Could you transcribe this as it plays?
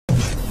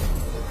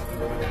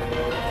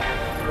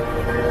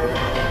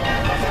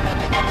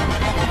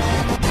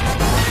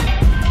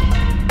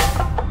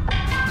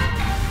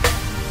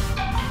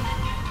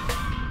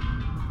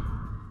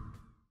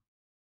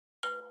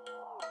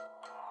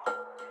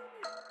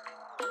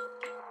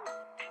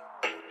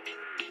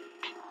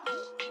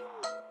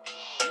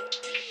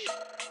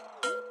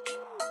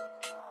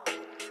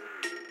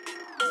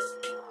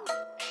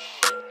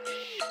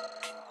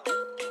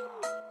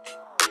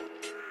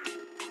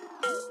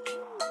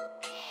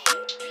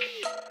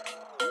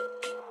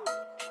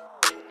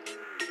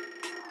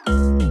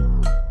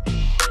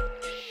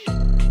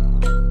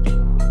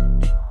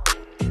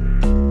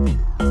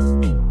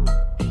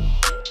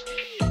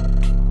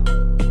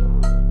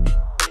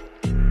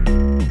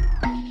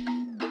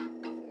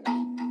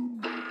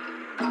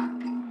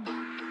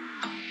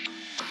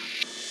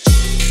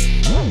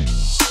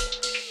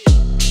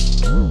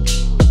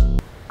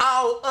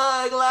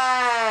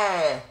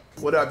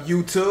What up,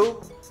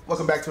 YouTube?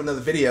 Welcome back to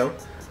another video.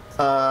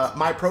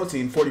 My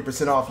protein,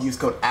 40% off, use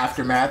code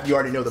Aftermath. You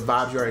already know the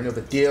vibes, you already know the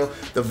deal.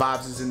 The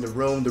vibes is in the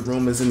room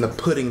is in the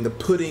pudding. The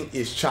pudding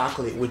is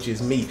chocolate, which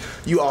is me.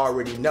 You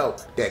already know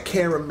that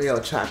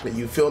caramel chocolate,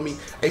 you feel me?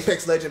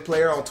 Apex Legend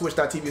player on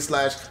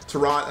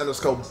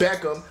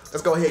twitch.tv/Terron_Beckham.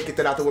 Let's go ahead and get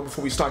that out the way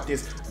before we start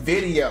this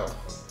video.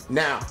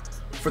 Now,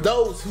 for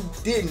those who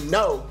didn't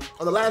know,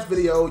 on the last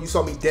video, you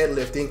saw me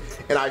deadlifting,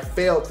 and I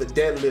failed the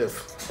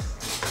deadlift.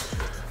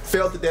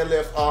 And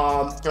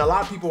a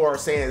lot of people are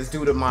saying it's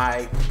due to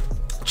my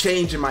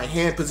change in my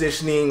hand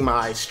positioning,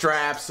 my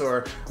straps,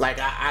 or like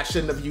I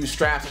shouldn't have used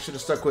straps. I should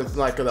have stuck with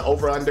like the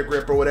over-under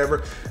grip or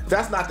whatever.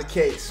 That's not the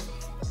case.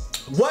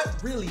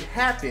 What really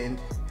happened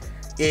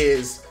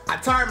is I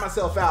tired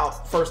myself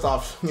out, first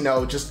off, you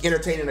know, just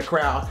entertaining the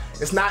crowd.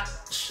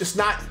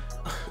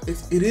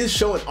 It is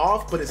showing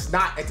off, but it's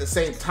not at the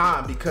same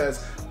time,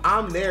 because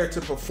I'm there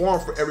to perform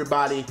for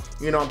everybody,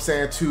 you know what I'm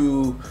saying,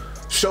 to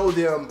show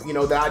them, you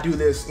know, that I do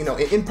this, you know,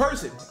 in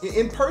person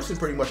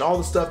pretty much. All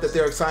the stuff that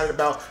they're excited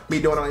about me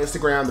doing on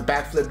Instagram, the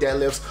backflip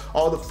deadlifts,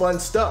 all the fun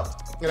stuff.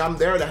 And I'm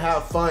there to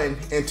have fun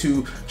and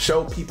to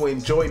show people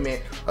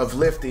enjoyment of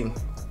lifting.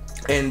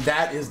 And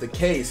that is the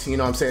case, you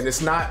know what I'm saying? It's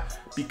not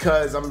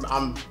because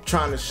I'm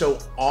trying to show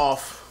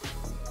off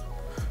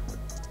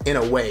in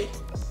a way.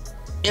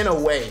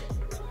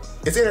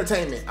 It's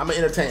entertainment. I'm an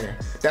entertainer.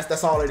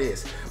 That's all it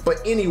is.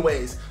 But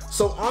anyways,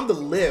 so on the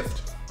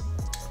lift,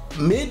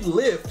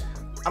 mid-lift,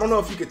 I don't know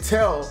if you could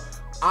tell,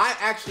 I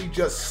actually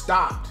just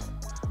stopped.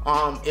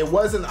 It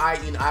wasn't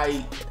like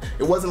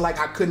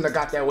I couldn't have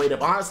got that weight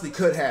up. Honestly,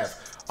 could have.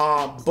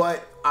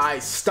 But I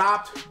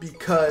stopped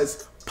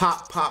because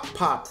pop.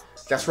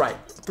 That's right.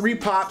 3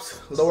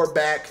 pops, lower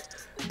back,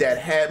 that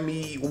had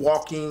me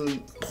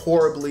walking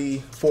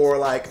horribly for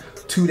like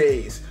 2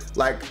 days.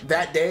 Like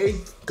that day,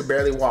 could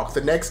barely walk.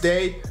 The next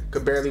day,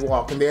 could barely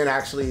walk. And then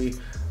actually,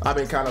 I've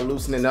been kind of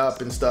loosening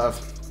up and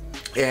stuff.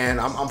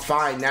 And I'm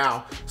fine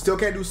now. Still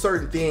can't do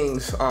certain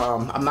things.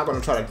 I'm not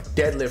gonna try to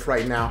deadlift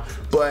right now,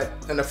 but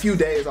in a few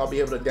days I'll be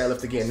able to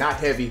deadlift again. Not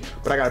heavy,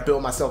 but I gotta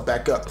build myself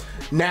back up.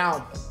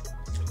 Now,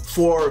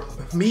 for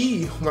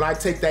me, when I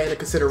take that into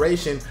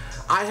consideration,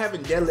 I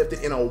haven't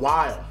deadlifted in a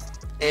while.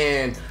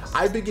 And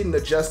I've been getting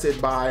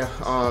adjusted by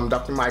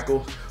Dr.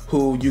 Michael,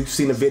 who you've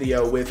seen a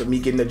video with of me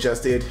getting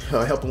adjusted,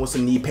 helping with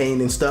some knee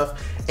pain and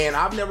stuff. And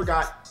I've never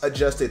got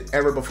adjusted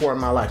ever before in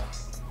my life.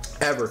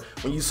 Ever.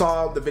 When you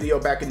saw the video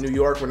back in New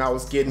York when I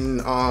was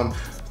getting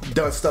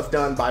stuff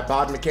done by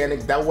Bod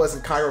Mechanic, that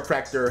wasn't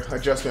chiropractor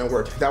adjustment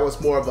work. That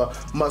was more of a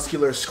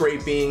muscular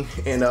scraping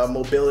and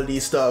mobility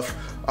stuff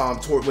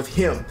with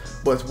him.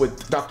 But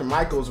with Dr.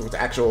 Michaels, with the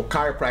actual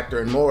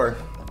chiropractor and more,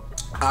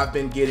 I've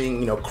been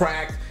getting, you know,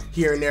 cracked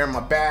here and there in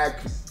my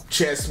back,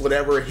 chest,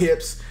 whatever,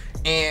 hips,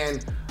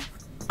 and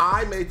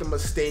I made the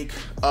mistake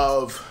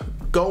of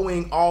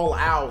going all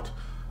out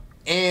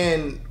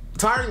and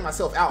tiring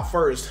myself out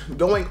first,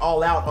 going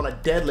all out on a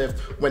deadlift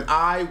when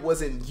I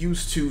wasn't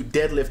used to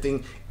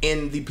deadlifting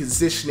in the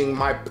positioning,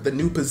 the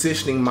new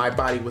positioning my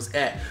body was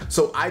at.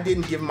 So I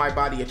didn't give my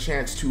body a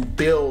chance to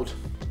build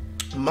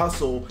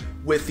muscle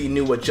with the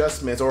new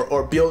adjustments,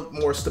 or build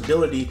more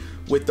stability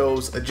with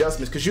those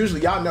adjustments. Because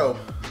usually, y'all know,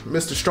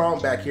 Mr.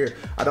 Strong back here,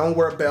 I don't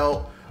wear a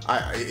belt.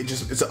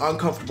 It's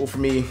uncomfortable for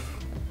me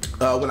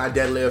when I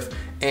deadlift,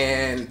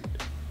 and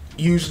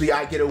usually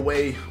I get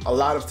away a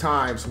lot of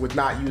times with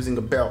not using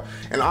a belt.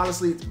 And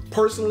honestly,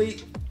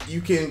 personally,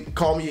 you can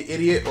call me an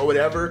idiot or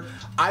whatever.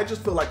 I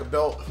just feel like a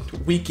belt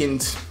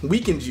weakens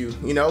you,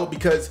 you know,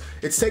 because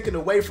it's taken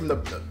away from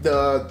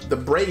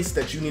the brace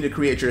that you need to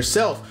create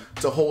yourself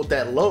to hold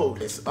that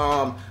load.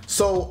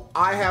 So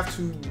I have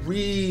to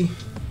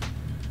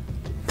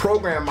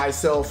reprogram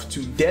myself to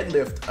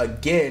deadlift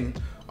again,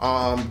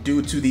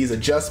 due to these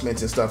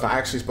adjustments and stuff. I'm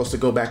actually supposed to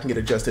go back and get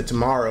adjusted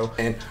tomorrow,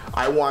 and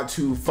I want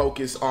to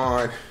focus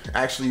on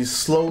actually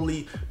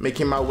slowly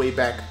making my way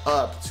back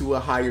up to a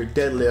higher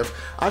deadlift.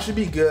 I should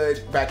be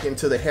good back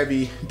into the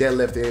heavy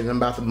deadlift in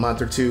about a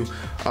month or two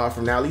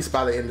from now, at least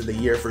by the end of the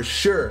year for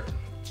sure.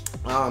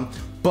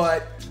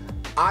 But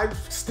I've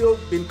still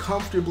been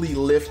comfortably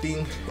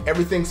lifting.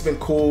 Everything's been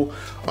cool.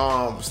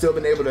 Still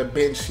been able to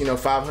bench, you know,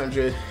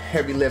 500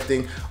 heavy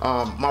lifting.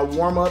 My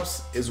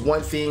warm-ups is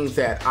one thing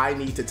that I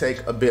need to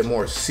take a bit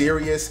more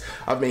serious.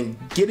 I've been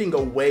getting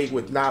away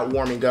with not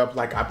warming up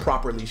like I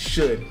properly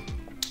should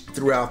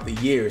throughout the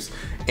years.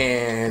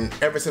 And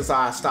ever since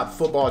I stopped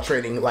football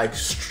training, like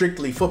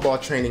strictly football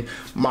training,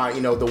 my, you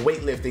know, the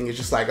weightlifting is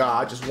just like,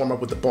 I just warm up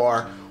with the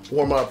bar,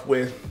 warm up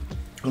with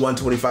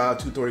 125,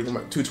 230,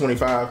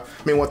 225, I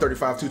mean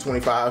 135,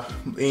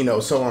 225, you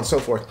know, so on and so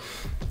forth.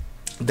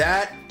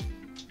 That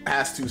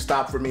has to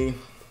stop for me.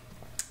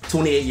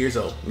 28 years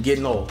old. I'm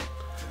getting old.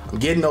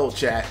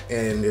 Chat,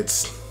 and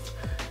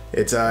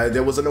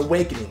there was an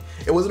awakening.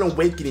 It was an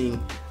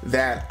awakening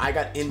that I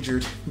got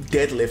injured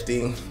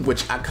deadlifting,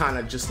 which I kind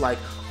of just like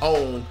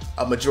own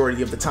a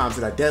majority of the times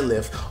that I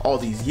deadlift all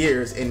these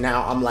years, and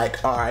now I'm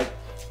like, all right,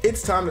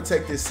 it's time to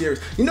take this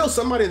serious. You know,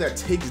 somebody that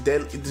takes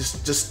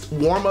just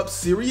warm up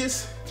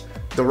serious?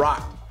 The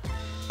Rock.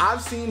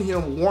 I've seen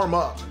him warm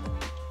up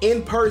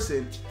in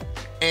person,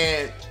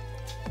 and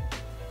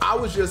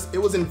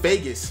it was in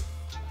Vegas.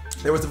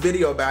 There was a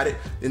video about it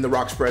in The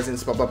Rock's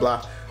presence, blah, blah,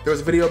 blah. There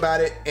was a video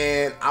about it,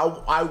 and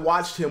I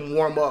watched him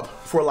warm up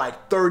for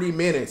like 30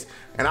 minutes,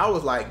 and I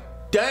was like,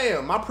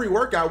 damn, my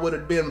pre-workout would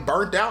have been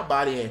burnt out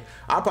by then.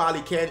 I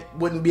probably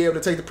wouldn't be able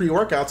to take the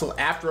pre-workout until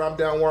after I'm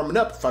done warming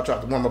up if I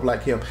tried to warm up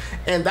like him.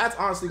 And that's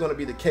honestly gonna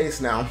be the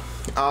case now.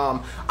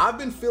 I've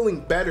been feeling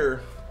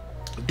better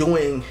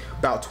doing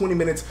about 20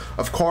 minutes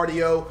of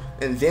cardio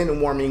and then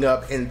warming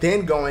up and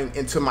then going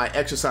into my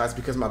exercise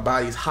because my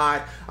body's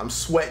hot, I'm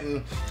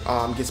sweating,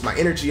 gets my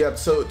energy up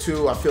so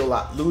too. I feel a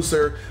lot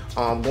looser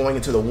going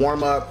into the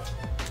warm-up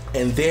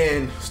and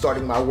then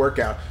starting my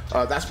workout.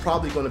 That's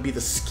probably going to be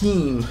the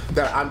scheme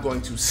that I'm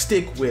going to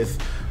stick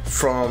with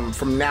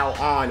from now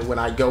on when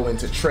I go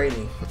into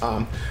training.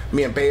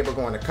 Me and Babe are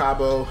going to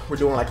Cabo. We're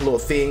doing like a little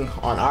thing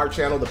on our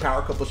channel, the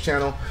Power Couples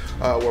channel,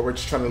 where we're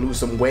just trying to lose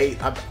some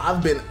weight.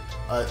 I've been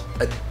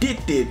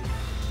addicted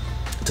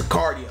to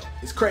cardio.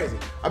 It's crazy.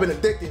 I've been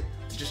addicted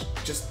to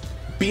just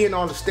being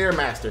on the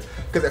Stairmaster,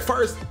 because at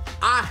first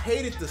I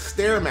hated the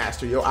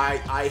Stairmaster, yo.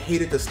 I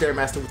hated the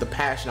Stairmaster with a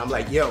passion. I'm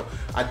like, yo,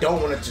 I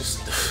don't want to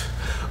just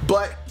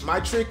but my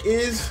trick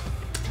is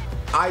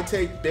I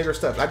take bigger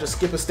steps. I just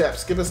skip a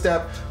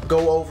step,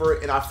 go over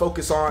it, and I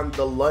focus on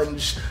the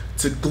lunge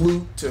to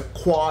glute to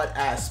quad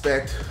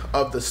aspect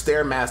of the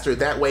Stairmaster.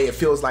 That way it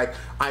feels like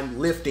I'm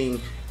lifting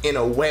in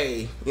a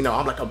way, you know,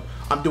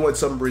 I'm doing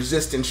some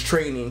resistance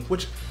training,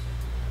 which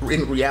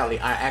in reality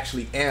I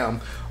actually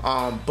am,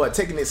 but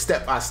taking it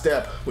step by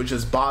step was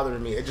just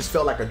bothering me. It just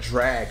felt like a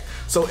drag.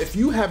 So if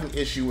you have an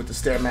issue with the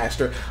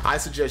Stairmaster, I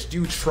suggest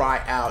you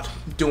try out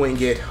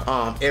doing it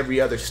every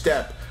other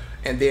step,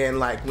 and then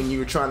like when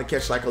you're trying to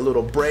catch like a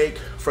little break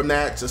from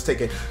that, just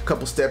take a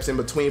couple steps in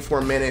between for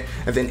a minute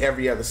and then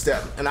every other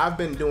step. And I've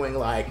been doing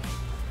like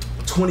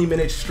 20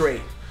 minutes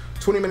straight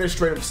of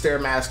the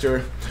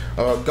Stairmaster,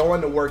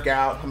 going to work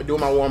out. I'm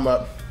doing my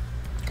warm-up,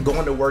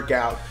 going to work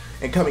out,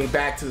 and coming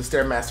back to the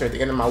Stairmaster at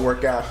the end of my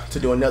workout to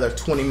do another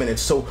 20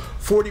 minutes. So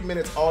 40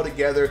 minutes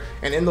altogether,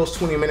 and in those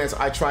 20 minutes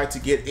I tried to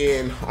get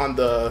in on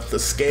the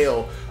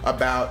scale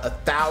about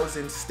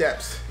 1,000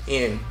 steps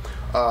in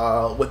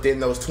within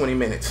those 20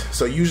 minutes.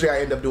 So usually I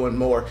end up doing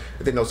more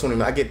within those 20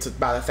 minutes. I get to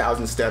about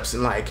 1,000 steps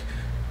in like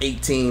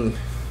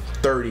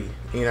 18:30,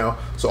 you know,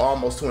 so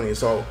almost 20.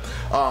 So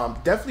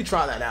definitely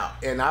try that out,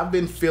 and I've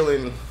been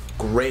feeling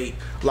great.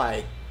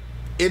 Like,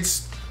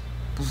 it's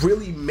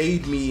really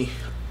made me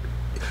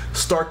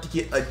start to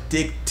get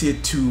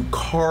addicted to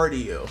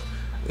cardio,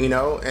 you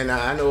know. And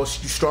I know you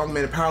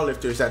strongmen and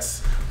powerlifters, that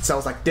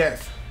sounds like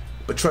death,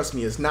 but trust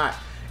me, it's not.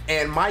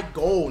 And my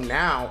goal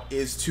now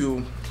is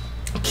to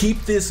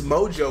keep this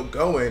mojo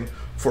going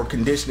for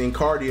conditioning,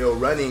 cardio,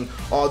 running,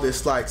 all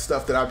this like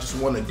stuff that I just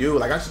want to do.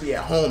 Like, I should be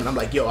at home and I'm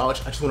like, yo, I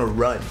just want to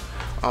run.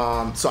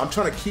 So I'm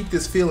trying to keep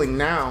this feeling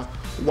now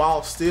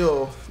while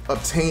still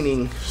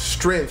obtaining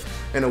strength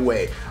in a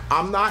way.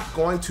 I'm not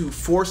going to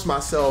force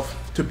myself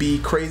to be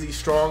crazy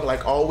strong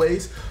like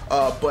always,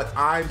 but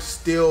I'm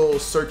still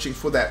searching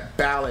for that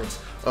balance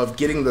of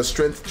getting the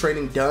strength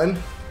training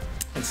done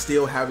and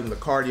still having the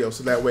cardio,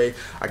 so that way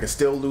I can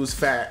still lose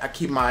fat. I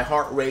keep my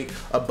heart rate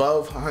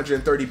above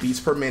 130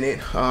 beats per minute,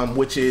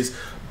 which is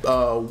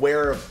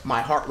where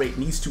my heart rate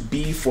needs to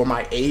be for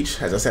my age.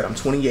 As I said, I'm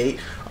 28.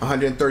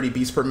 130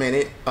 beats per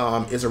minute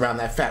is around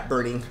that fat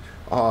burning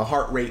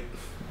heart rate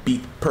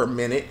beat per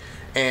minute,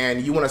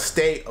 and you want to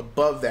stay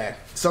above that.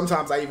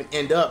 Sometimes I even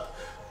end up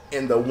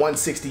in the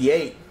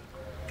 168,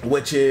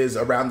 which is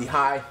around the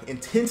high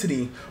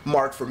intensity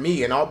mark for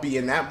me, and I'll be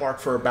in that mark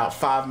for about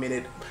 5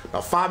 minute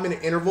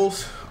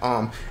intervals,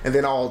 and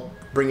then I'll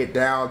bring it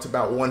down to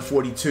about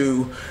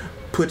 142,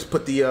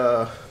 put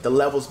the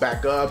levels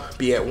back up,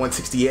 be at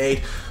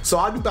 168. So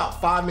I'll do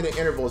about 5 minute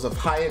intervals of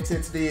high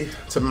intensity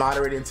to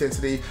moderate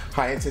intensity,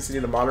 high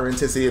intensity to moderate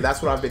intensity.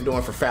 That's what I've been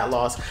doing for fat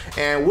loss,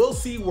 and we'll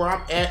see where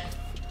I'm at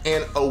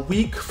in a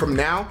week from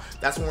now.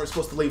 That's when we're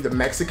supposed to leave to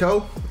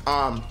Mexico.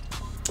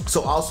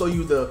 So I'll show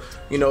you the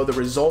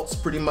results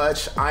pretty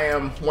much. I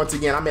am, once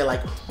again, I'm at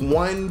like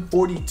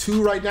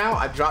 142 right now.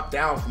 I dropped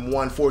down from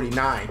 149.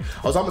 I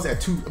was almost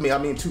at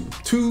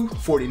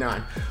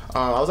 249.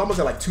 I was almost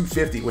at like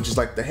 250, which is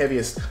like the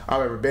heaviest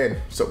I've ever been.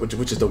 So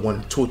which is the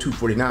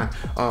 249.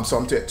 So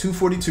I'm at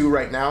 242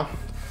 right now.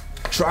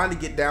 Trying to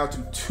get down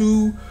to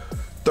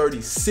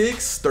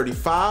 236,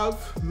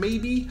 35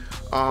 maybe.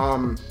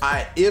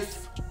 If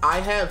I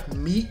have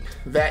meat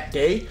that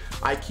day,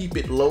 I keep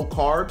it low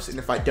carbs, and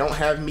if I don't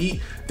have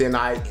meat, then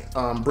I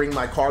bring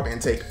my carb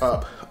intake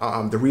up.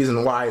 The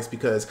reason why is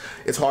because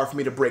it's hard for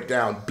me to break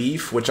down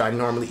beef, which I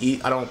normally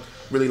eat. I don't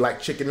really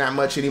like chicken that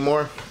much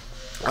anymore,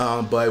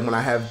 but when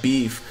I have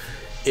beef,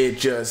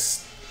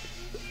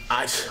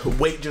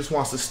 weight just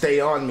wants to stay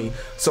on me.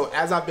 So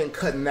as I've been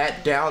cutting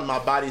that down, my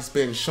body's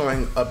been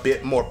showing a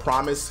bit more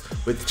promise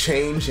with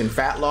change in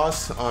fat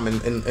loss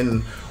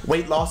and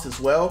weight loss as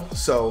well.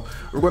 So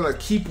we're gonna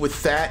keep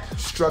with that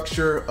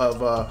structure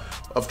of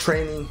of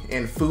training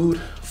and food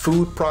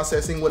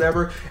processing,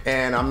 whatever,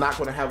 and I'm not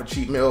gonna have a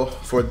cheat meal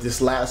for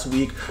this last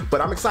week,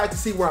 but I'm excited to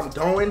see where I'm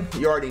going.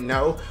 You already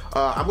know.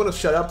 I'm gonna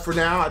shut up for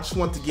now. I just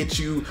want to get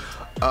you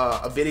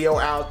a video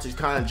out to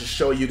kind of just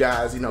show you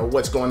guys, you know,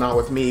 what's going on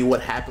with me,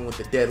 what happened with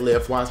the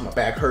deadlift, why is my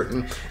back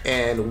hurting,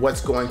 and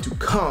what's going to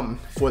come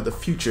for the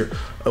future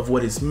of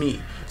what is me.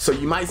 So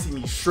you might see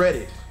me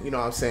shredded, you know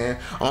what I'm saying?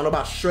 I don't know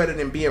about shredded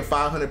and being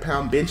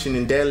 500-pound benching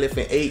and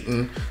deadlifting 8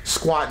 and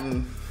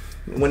squatting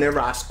whenever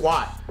I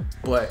squat,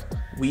 but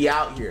we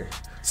out here.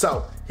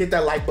 So hit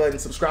that like button,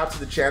 subscribe to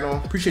the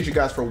channel. Appreciate you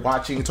guys for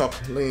watching,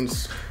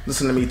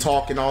 listen to me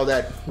talk and all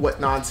that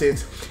what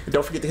nonsense. And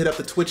don't forget to hit up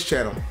the Twitch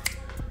channel.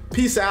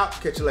 Peace out,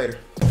 catch you later.